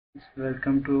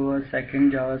Welcome to our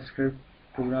second JavaScript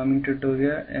programming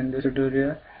tutorial. In this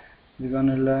tutorial, we're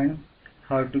gonna learn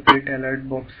how to create alert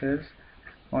boxes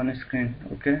on a screen.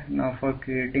 Okay, now for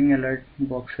creating alert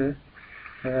boxes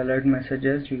or alert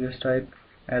messages, you just type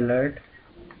alert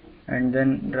and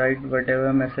then write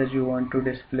whatever message you want to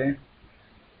display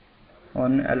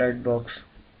on alert box.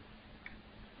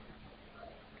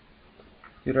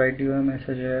 You write your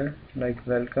message here like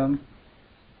welcome.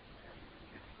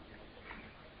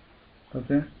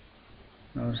 Okay,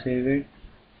 now save it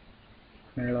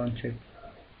and launch it.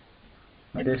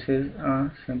 This is a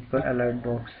simple alert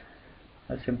box,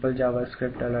 a simple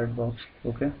JavaScript alert box.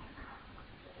 Okay,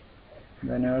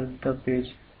 whenever the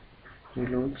page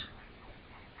reloads.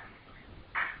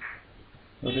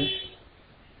 Okay,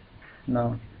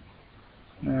 now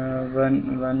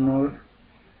one more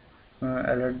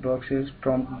alert box is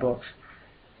prompt box.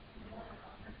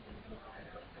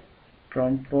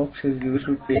 Prompt box is used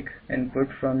to take input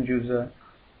from user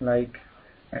like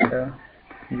enter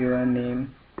your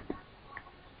name.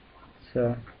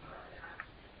 So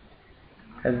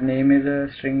as name is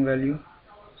a string value,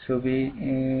 so we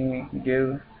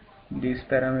give these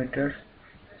parameters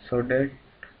so that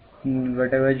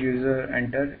whatever user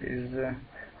enter is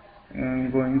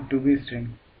going to be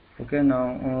string. Okay,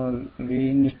 now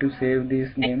we need to save this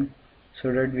name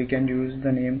so that we can use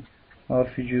the name of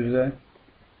user.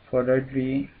 For that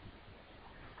we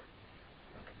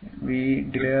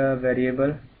declare a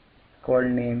variable called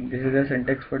name. This is the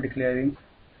syntax for declaring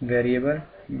variable.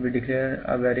 We declare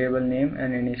a variable name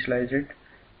and initialize it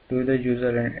to the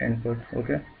user input.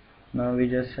 Okay, now we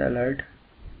just alert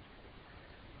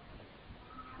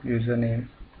username.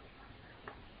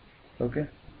 Okay,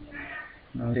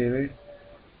 now save it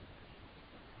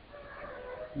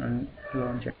and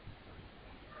launch it.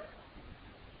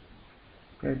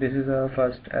 Okay, this is our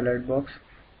first alert box,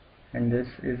 and this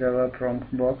is our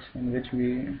prompt box in which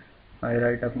I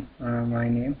write up my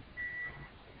name,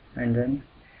 and then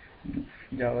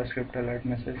JavaScript alert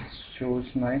message shows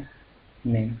my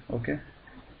name. Okay,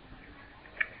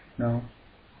 now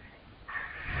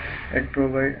it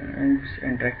provides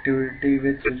interactivity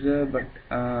with user, but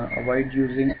avoid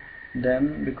using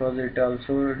them because it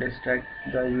also distracts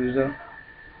the user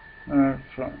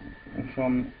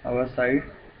from our side.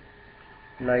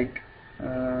 Like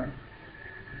when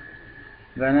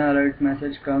an alert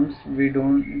message comes, we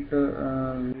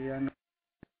are not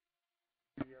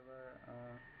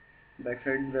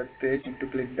backside web page to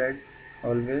click that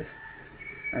always,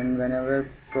 and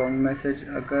whenever prompt message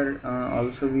occur,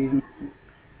 also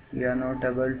we are not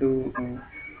able to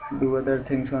do other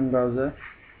things on browser.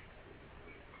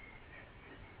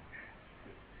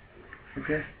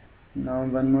 Okay, now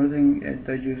one more thing,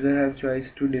 the user have choice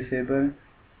to disable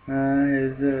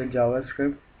his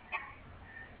JavaScript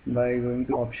by going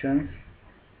to options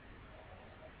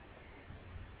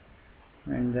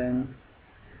and then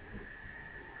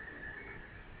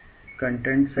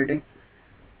content setting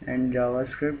and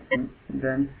JavaScript, and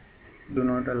then do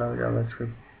not allow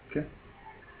JavaScript. Okay,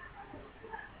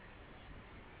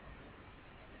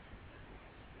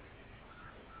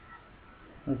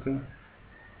 okay,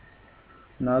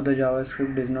 now the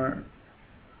JavaScript does not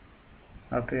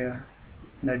appear,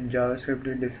 that JavaScript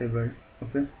is disabled.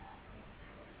 Okay,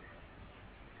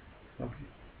 okay,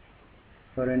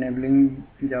 for enabling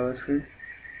JavaScript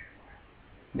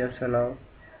just allow,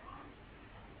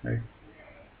 right.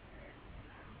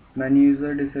 Many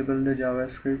users disable the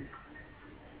JavaScript.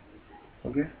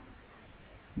 Okay,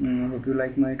 hope you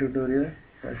like my tutorial.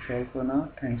 That's all for now.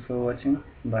 Thanks for watching.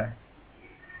 Bye.